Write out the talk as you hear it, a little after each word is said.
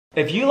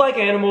If you like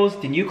animals,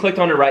 then you clicked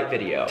on the right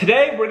video.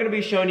 Today, we're gonna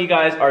be showing you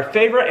guys our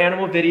favorite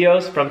animal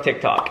videos from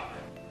TikTok.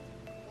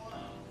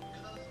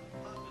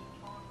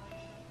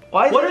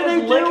 What are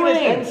they licking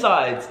his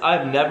insides?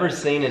 I've never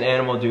seen an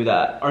animal do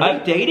that. Are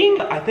they dating?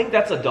 I think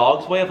that's a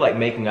dog's way of like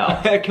making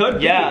out. It could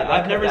be. Yeah,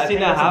 I've never seen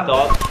that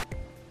happen.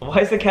 Why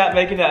is the cat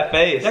making that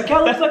face? That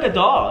cat looks like a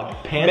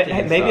dog.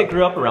 Panting. Maybe it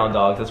grew up around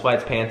dogs, that's why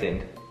it's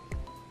panting.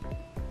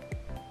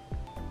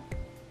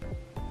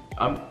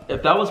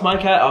 If that was my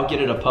cat, I'll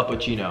get it a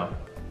puppuccino.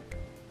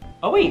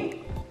 Oh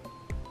wait.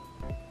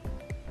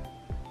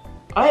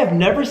 I have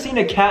never seen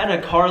a cat in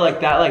a car like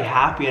that, like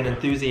happy and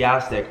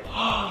enthusiastic.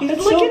 He's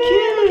so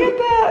cute, look at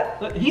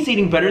that. He's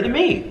eating better than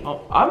me.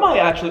 Oh, I might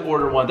actually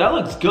order one, that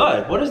looks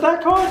good. What is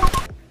that called?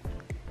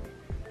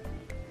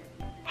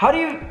 How do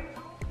you,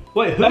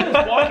 wait, who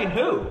is walking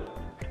who?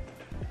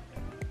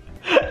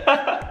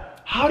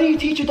 How do you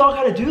teach a dog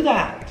how to do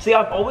that? See,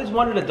 I've always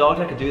wanted a dog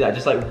that could do that,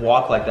 just like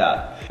walk like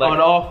that. Like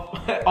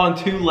on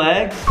two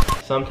legs.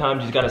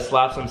 Sometimes you gotta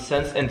slap some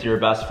sense into your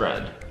best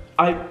friend.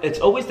 It's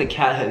always the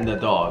cat hitting the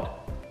dog.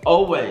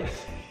 Always.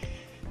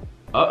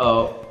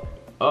 Uh-oh.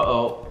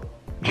 Uh-oh.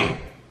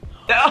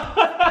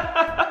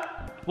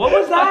 What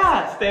was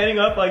that? Standing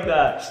up like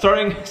that.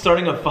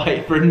 Starting a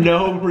fight for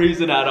no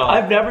reason at all.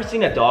 I've never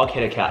seen a dog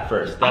hit a cat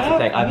first. That's the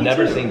thing. I've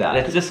never seen that.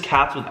 It's just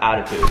cats with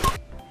attitude.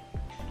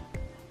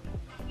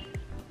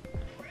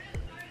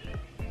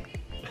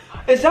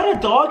 Is that a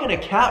dog and a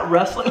cat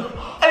wrestling? And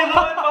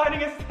one fighting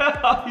his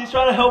tail. He's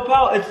trying to help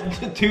out.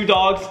 It's two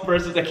dogs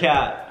versus a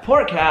cat.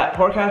 Poor cat.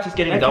 Poor cat's just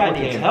getting double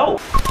teamed. Help.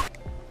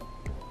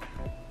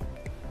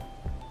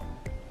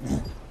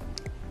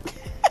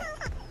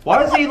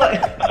 Why is he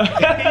like?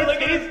 Look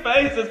at his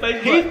face. His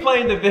face. He's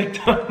playing the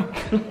victim.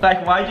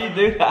 Like, why'd you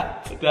do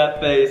that? That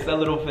face. That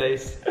little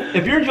face.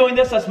 If you're enjoying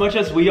this as much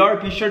as we are,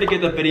 be sure to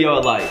give the video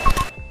a like.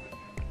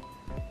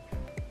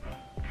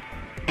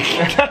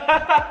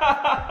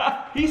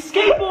 He's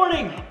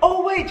skateboarding!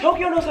 Oh wait,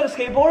 Tokyo knows how to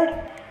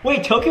skateboard?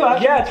 Wait, Tokyo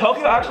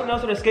actually knows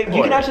how to skateboard.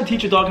 You can actually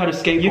teach a dog how to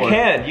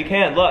skateboard. You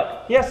can,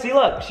 look. Yeah, see,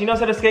 look, she knows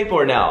how to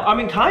skateboard now. I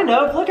mean, kind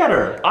of, look at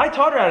her. I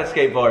taught her how to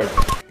skateboard.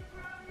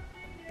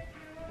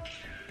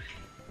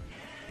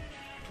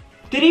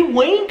 Did he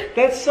wink?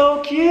 That's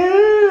so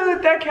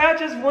cute. That cat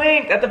just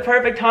winked at the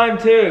perfect time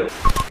too.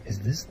 Is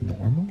this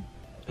normal?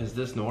 Is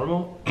this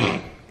normal?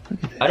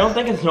 I don't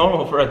think it's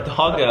normal for a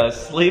dog to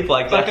sleep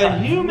like that. Like a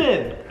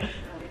human.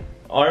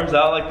 Arms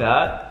out like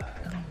that.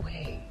 No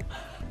way.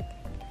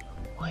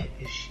 What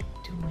is she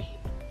doing?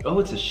 Oh,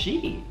 it's a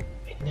she.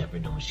 I never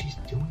know what she's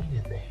doing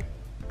in there.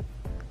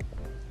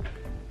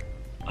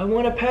 I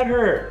want to pet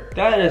her.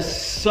 That is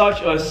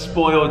such a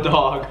spoiled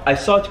dog. I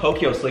saw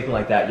Tokyo sleeping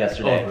like that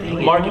yesterday. Oh,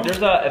 really? Mark, if there's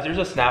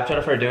a Snapchat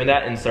of her doing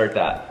that, insert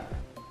that.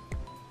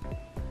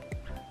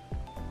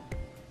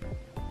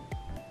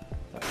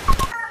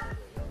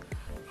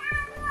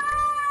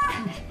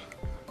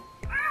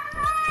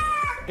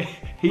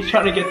 He's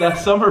trying to get that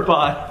summer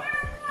bod.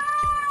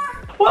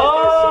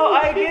 Oh,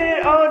 I get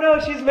it. Oh no,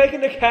 she's making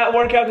the cat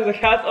work out because the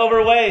cat's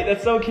overweight.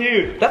 That's so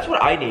cute. That's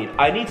what I need.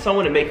 I need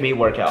someone to make me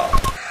work out.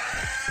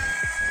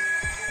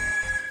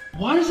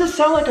 Why does this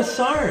sound like a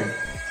siren?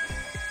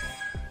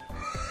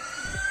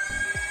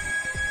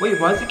 Wait,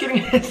 why is it getting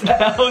his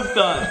nose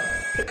done?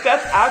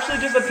 That's actually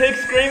just a pig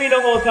screaming the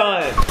whole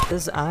time.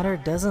 This otter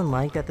doesn't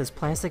like that this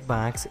plastic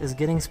box is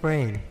getting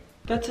sprayed.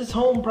 That's his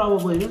home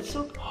probably. That's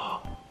so...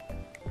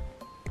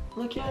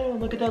 Look at him,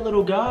 look at that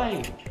little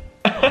guy.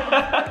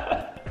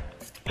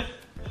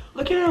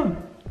 Look at him.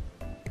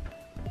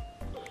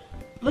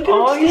 Look at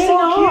him, he's so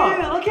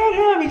cute. Look at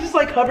him, he's just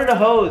like covering a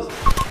hose.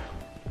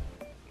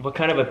 What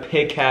kind of a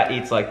pig cat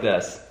eats like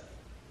this?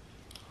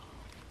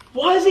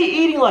 Why is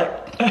he eating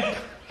like...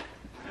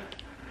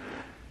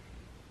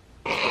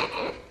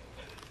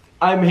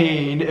 I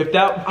mean,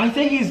 I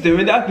think he's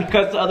doing that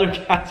because the other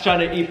cat's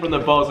trying to eat from the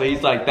bowl, so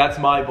he's like, that's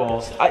my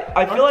bowl.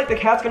 I feel like the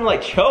cat's gonna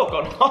like choke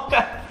on all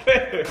that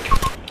food.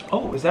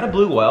 Oh, is that a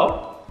blue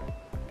whale?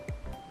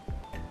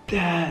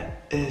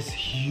 That is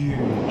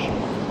huge.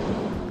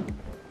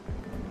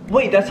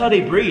 Wait, that's how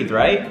they breathe,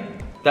 right?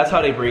 That's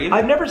how they breathe?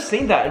 I've never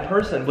seen that in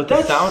person with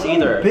the sound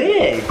either. That's so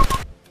big.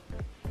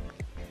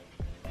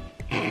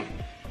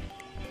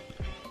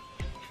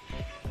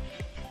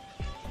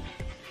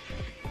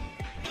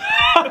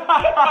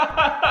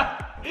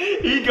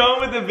 He's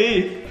going with the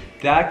beef.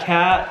 That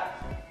cat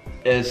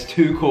is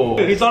too cool.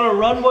 He's on a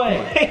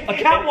runway. A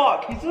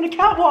catwalk. He's doing a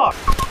catwalk.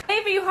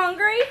 Babe, are you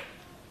hungry?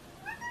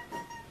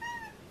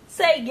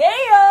 Say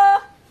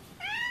yeah.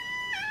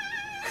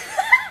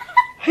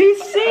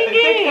 He's singing.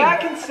 The cat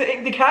can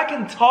sing. The cat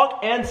can talk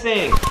and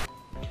sing.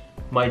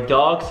 My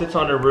dog sits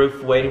on the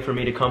roof waiting for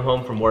me to come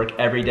home from work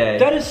every day.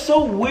 That is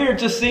so weird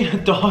just seeing a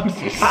dog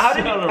sit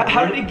on a roof.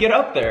 How did he get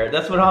up there?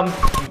 That's what I'm...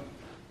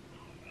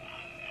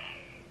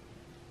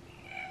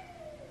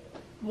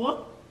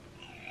 What?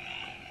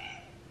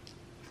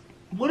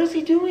 What is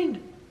he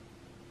doing?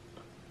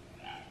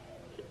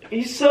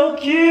 He's so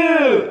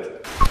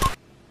cute!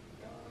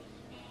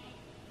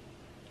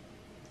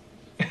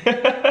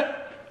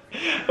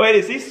 Wait,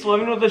 is he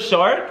swimming with a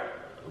shark?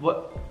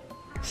 What?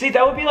 See,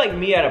 that would be like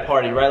me at a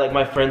party, right? Like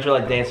my friends are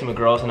like dancing with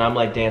girls and I'm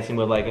like dancing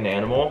with like an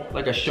animal.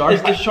 Like a shark.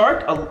 Is the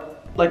shark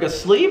like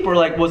asleep or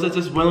like was it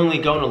just willingly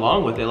going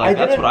along with it? Like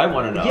that's what I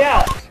want to know.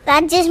 Yeah.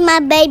 That's just my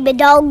baby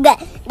dog.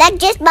 That's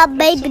just my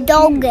baby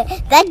dog.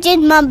 That's just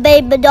my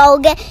baby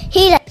dog.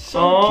 He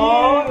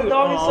so cute. The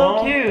dog is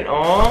so cute.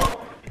 Aww.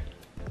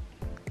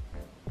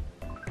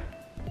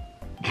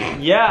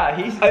 Yeah,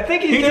 I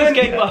think he just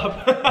gave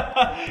up.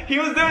 He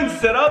was doing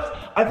sit-ups.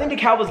 I think the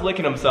cat was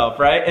licking himself,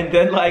 right? And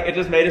then like it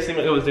just made it seem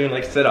like it was doing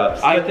like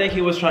sit-ups. I think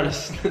he was trying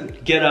to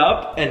get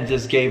up and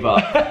just gave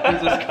up.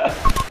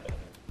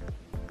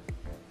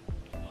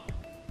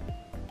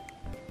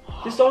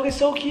 This dog is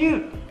so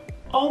cute.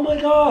 Oh my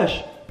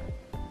gosh.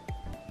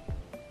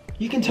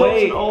 You can tell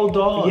it's an old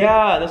dog.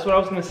 Yeah, that's what I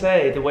was gonna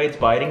say. The way it's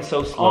biting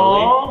so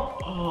slowly.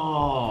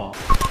 Oh.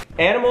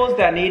 Animals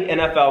that need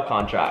NFL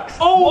contracts.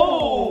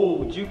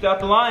 Oh! Whoa. Juked out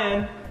the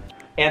lion.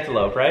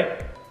 Antelope,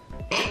 right?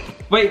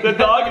 Wait, the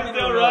dog is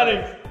still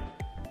running.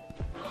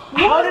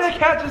 How did a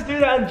cat just do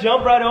that and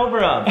jump right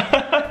over him?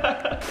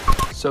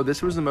 So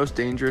this was the most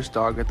dangerous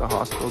dog at the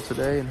hospital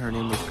today, and her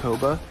name was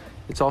Koba.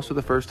 It's also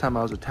the first time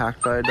I was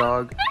attacked by a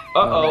dog.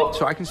 Uh-oh.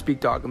 So I can speak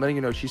dog. I'm letting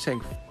you know she's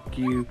saying, "F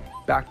you,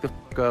 back the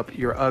f up,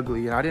 you're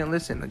ugly." And I didn't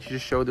listen. And she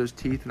just showed those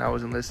teeth and I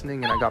wasn't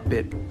listening and I got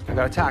bit. I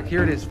got attacked.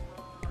 Here it is.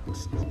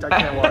 I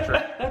can't watch her.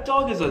 That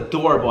dog is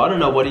adorable. I don't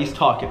know what he's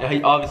talking.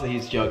 Obviously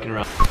he's joking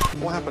around.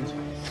 What happened?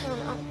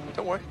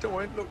 Don't worry.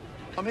 Look,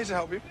 I'm here to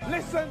help you.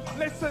 Listen.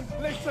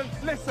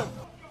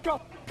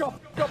 Go.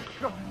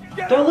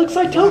 That looks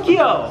like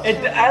Tokyo.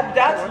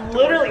 That's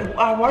literally.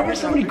 Why are there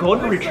so many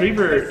golden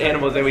retriever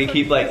animals that we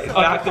keep like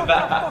back to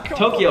back?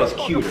 Tokyo's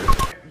cuter.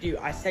 Dude,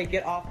 I say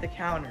get off the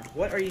counter.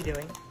 What are you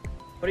doing?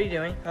 What are you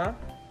doing, huh?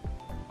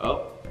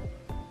 Oh.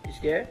 You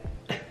scared?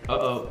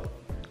 Uh-oh.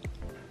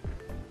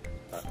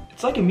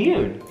 It's like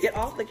immune. Get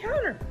off the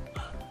counter.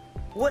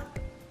 What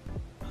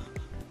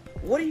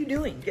are you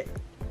doing?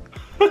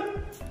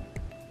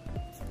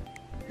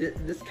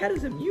 This cat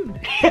is immune.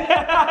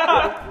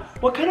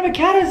 What kind of a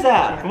cat is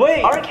that?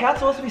 Wait, are cats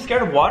supposed to be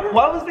scared of water?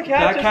 Why was the cat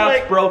that just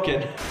cat's like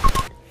broken?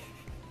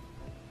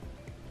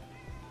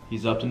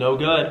 He's up to no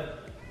good.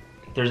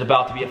 There's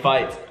about to be a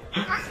fight.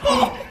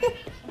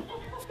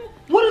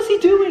 What is he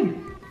doing?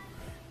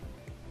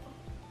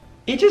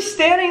 He's just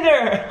standing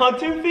there on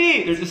 2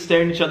 feet. They're just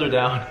staring each other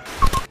down.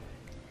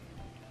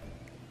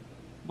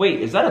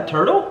 Wait, is that a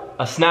turtle?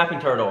 A snapping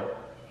turtle.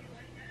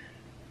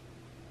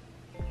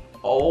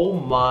 Oh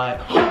my.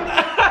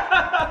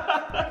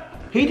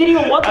 He didn't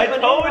even want the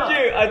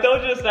banana. I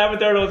told you a snapping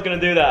turtle was gonna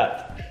do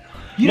that.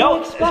 You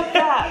don't expect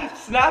that.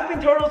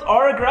 Snapping turtles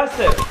are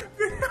aggressive.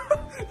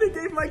 They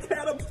gave my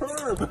cat a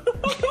perm.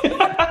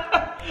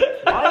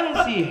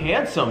 Why is he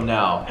handsome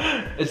now?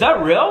 Is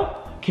that real?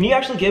 Can you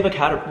actually give a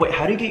cat a, wait,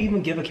 how do you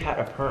even give a cat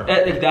a perm?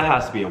 That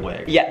has to be a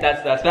wig. Yeah,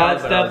 that's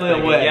definitely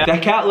a wig. Yeah.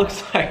 That cat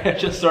looks like I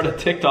just started a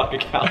TikTok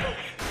account.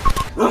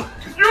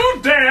 You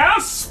dare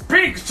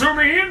speak to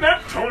me in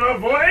that tone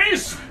of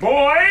voice,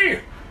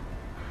 boy?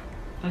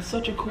 That's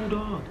such a cool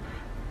dog.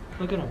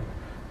 Look at him.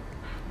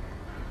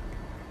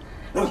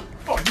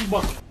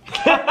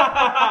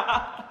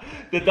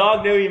 The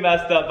dog knew he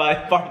messed up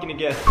by barking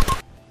again.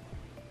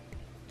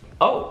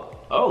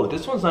 Oh,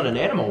 this one's not an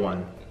animal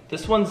one.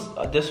 This one's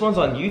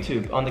on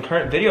YouTube on the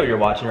current video you're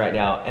watching right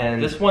now.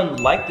 And this one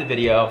liked the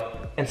video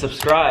and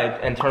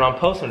subscribed and turn on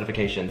post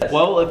notifications.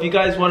 Well, if you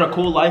guys want a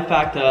cool life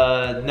hack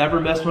to never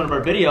miss one of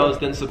our videos,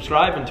 then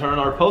subscribe and turn on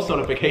our post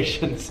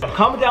notifications.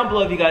 Comment down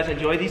below if you guys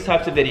enjoy these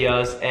types of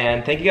videos,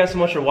 and thank you guys so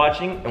much for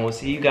watching, and we'll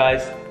see you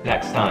guys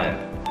next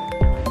time.